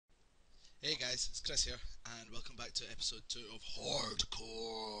Hey guys, it's Chris here, and welcome back to episode 2 of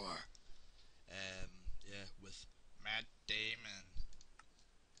Hardcore. Yeah, with Matt Damon.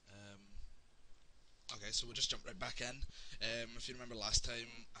 Um, okay, so we'll just jump right back in. If you remember last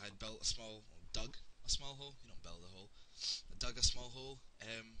time, I had dug a small hole. You don't build a hole. I dug a small hole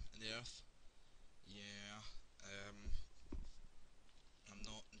in the earth. Yeah. I'm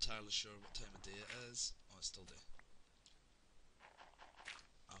not entirely sure what time of day it is. Oh, it's still day.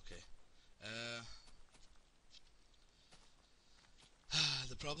 Okay. Uh,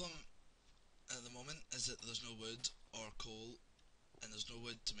 the problem at the moment is that there's no wood or coal, and there's no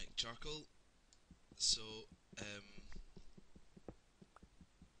wood to make charcoal. So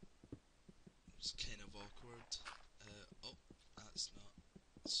it's kind of awkward. Oh, that's not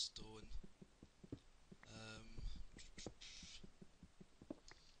stone.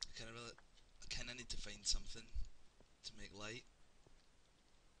 I kind of need to find something to make light,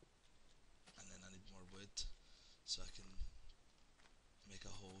 and then I need more wood so I can make a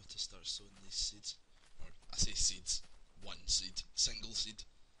hole to start sowing these seeds. Or I say seeds, one seed, single seed.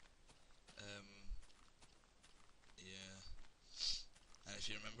 Um, yeah. And if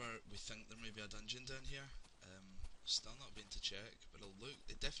you remember, we think there may be a dungeon down here. Still not been to check, but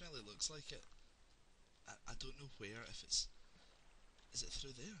it definitely looks like it. I don't know where. If it's, is it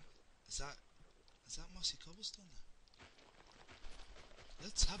through there? Is that Is that mossy cobblestone there?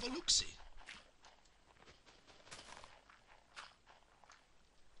 Let's have a look-see.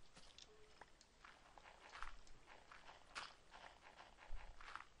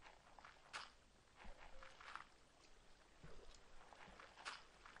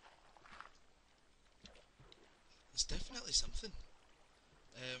 It's definitely something.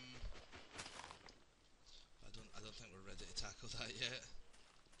 Um, I don't think we're ready to tackle that yet.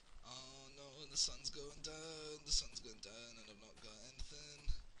 Oh no, the sun's going down. The sun's going down, and I've not got anything.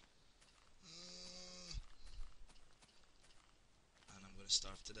 Uh, and I'm going to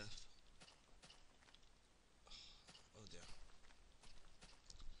starve to death. Oh dear.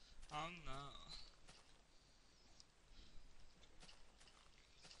 Oh no.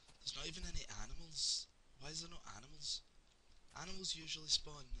 There's not even any animals. Why is there no animals? Animals usually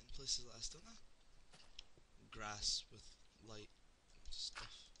spawn in places like this, don't they? Grass with light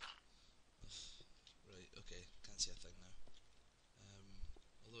stuff. Ugh. Right, okay, can't see a thing now.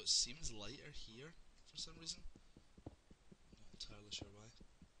 Although it seems lighter here for some reason. Not entirely sure why.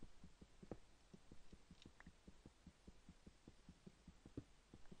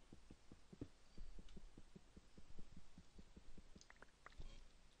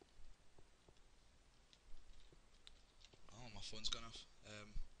 Oh, my phone's gone off.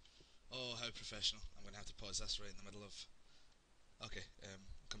 Oh, how professional. I'm going to have to pause this right in the middle of... Okay,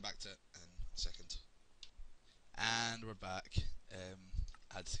 come back to it in a second. And we're back.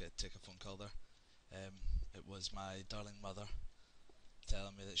 I had to take a phone call there. It was my darling mother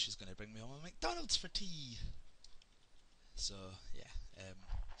telling me that she's going to bring me home a McDonald's for tea. So, yeah.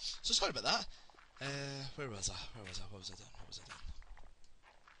 So sorry about that. Where was I? What was I doing?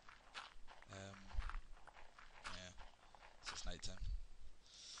 Yeah, so it's night time.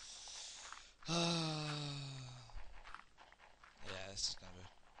 Yeah, this is gonna be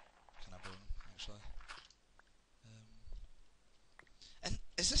kind of boring, actually. And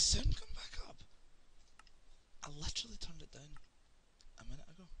is this sound come back up? I literally turned it down a minute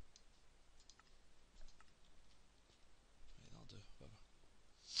ago. Right, that'll do. Whatever.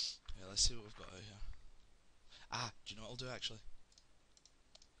 Yeah, let's see what we've got out here. Ah, do you know what I'll do actually?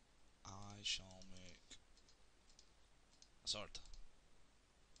 I shall make a sword.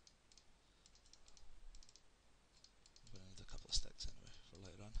 I'm gonna need a couple of sticks anyway for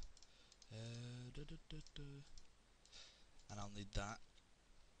later on. And I'll need that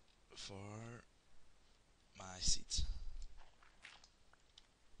for my seeds.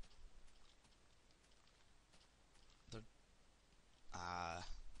 There. Ah,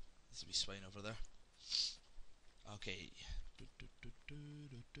 there's a wee swine over there. Okay.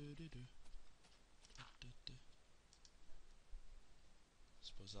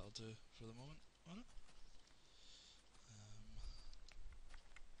 Suppose that'll do for the moment, won't it?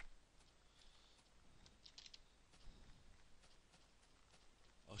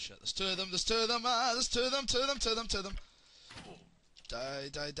 Oh shit, there's two of them, there's two of them, two of them. Die,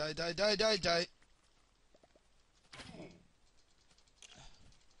 die, die, die, die, die, die.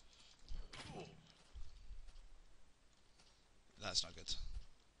 That's not good.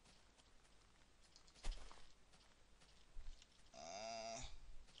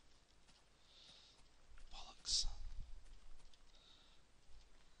 Bollocks.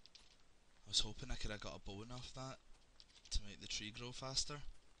 I was hoping I could have got a bone off that to make the tree grow faster.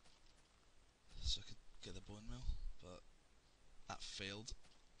 so I could get the bone meal, but that failed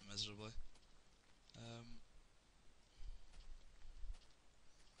miserably. Um,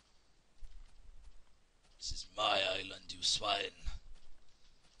 this is my island, you swine.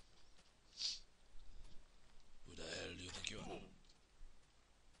 Who the hell do you think you are?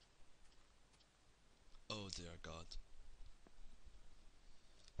 Oh dear God.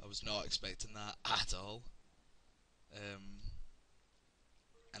 I was not expecting that at all. Um,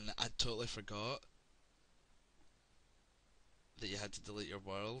 and I totally forgot that you had to delete your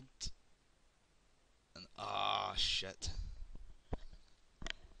world. And shit.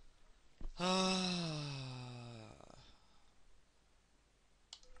 Ah.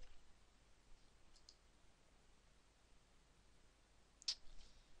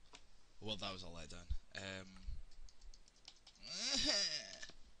 Well, that was a letdown.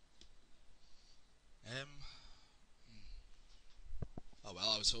 um, oh well,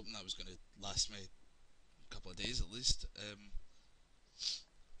 I was hoping that was going to last me a couple of days at least.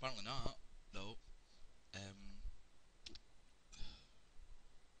 Apparently not. No. Um,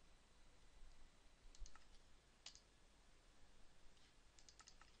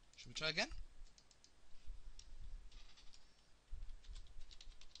 should we try again?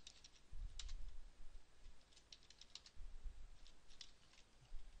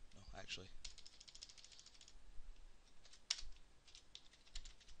 No, actually.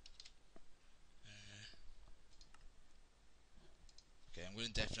 Okay, I'm going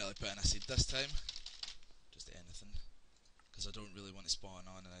to definitely put in a seed this time. Just anything. Because I don't really want to spawn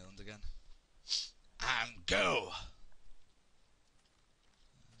on an island again. And go!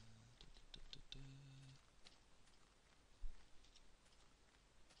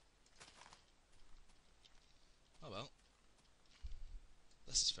 Oh well.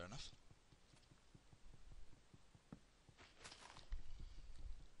 This is fair enough.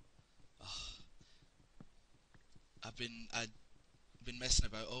 Oh, I've been messing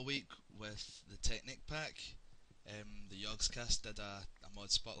about all week with the Technic pack. The Yogscast did a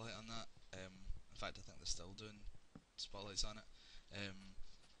mod spotlight on that. In fact, I think they're still doing spotlights on it.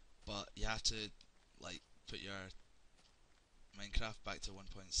 But you have to like put your Minecraft back to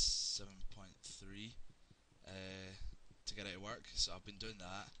 1.7.3 to get it to work. So I've been doing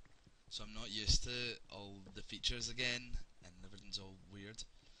that. So I'm not used to all the features again, and everything's all weird.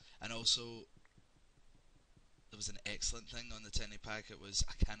 And also, there was an excellent thing on the Technic pack. It was,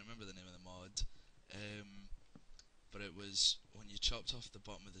 I can't remember the name of the mod, but it was when you chopped off the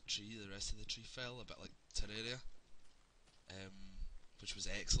bottom of the tree, the rest of the tree fell, a bit like Terraria, which was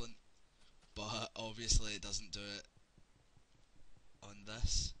excellent. But obviously, it doesn't do it on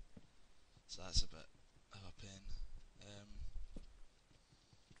this, so that's a bit of a pain.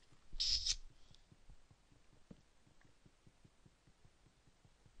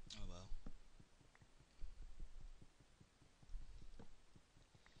 Oh well.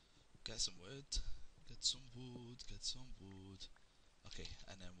 Get some wood. Get some wood. Get some wood. Okay,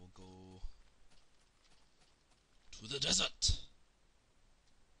 and then we'll go to the desert.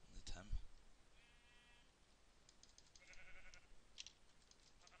 Only Tim.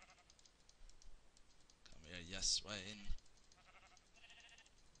 Come here, yes, Wayne.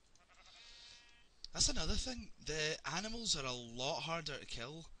 That's another thing. The animals are a lot harder to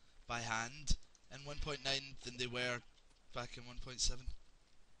kill by hand in 1.9 than they were back in 1.7.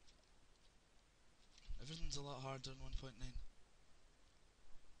 Everything's a lot harder in 1.9.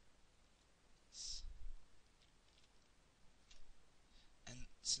 And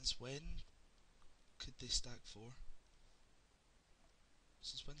since when could they stack 4?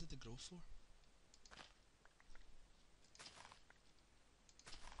 Since when did they grow 4?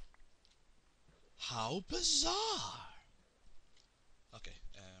 How bizarre! Okay,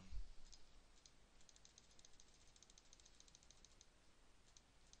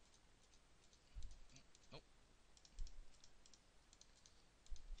 nope.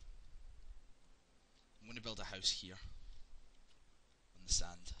 I'm going to build a house here on the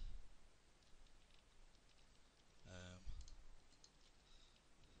sand. Um,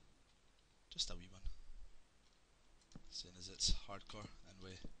 just a wee one. Seeing as it's hardcore and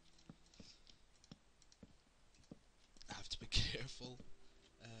we have to be careful.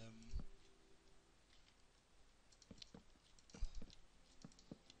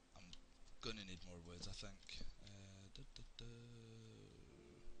 I'm gonna need more wood, I think.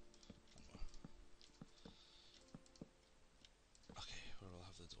 One more. Okay, where will I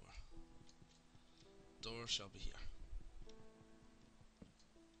have the door? Door shall be here.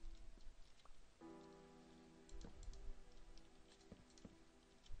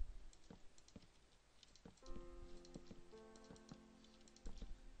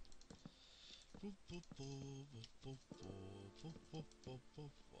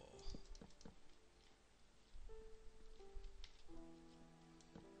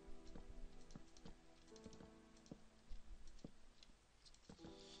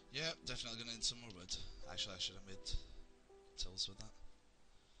 Yeah, definitely gonna need some more wood. Actually, I should have made tills with that.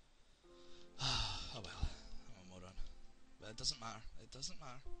 Oh well, I'm a moron. But it doesn't matter. It doesn't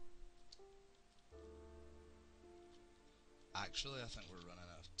matter. Actually, I think we're running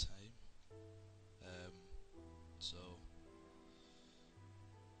out of time. Um, so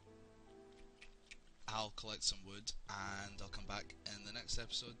I'll collect some wood and I'll come back in the next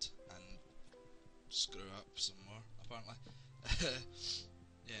episode and screw up some more, apparently.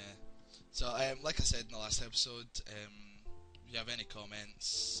 Yeah. So, like I said in the last episode, if you have any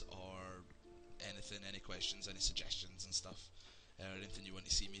comments or anything, any questions, any suggestions and stuff, or anything you want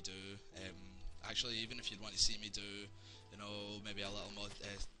to see me do, actually, even if you'd want to see me do, maybe a little mod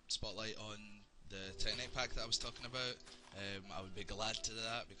spotlight on the Technic pack that I was talking about, I would be glad to do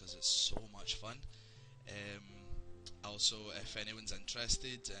that because it's so much fun. Also, if anyone's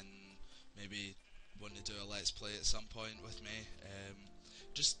interested and maybe want to do a let's play at some point with me,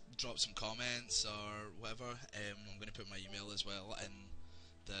 just drop some comments or whatever. I'm going to put my email as well in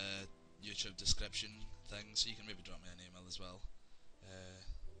the YouTube description thing, so you can maybe drop me an email as well.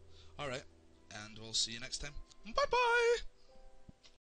 Alright, and we'll see you next time. Bye bye!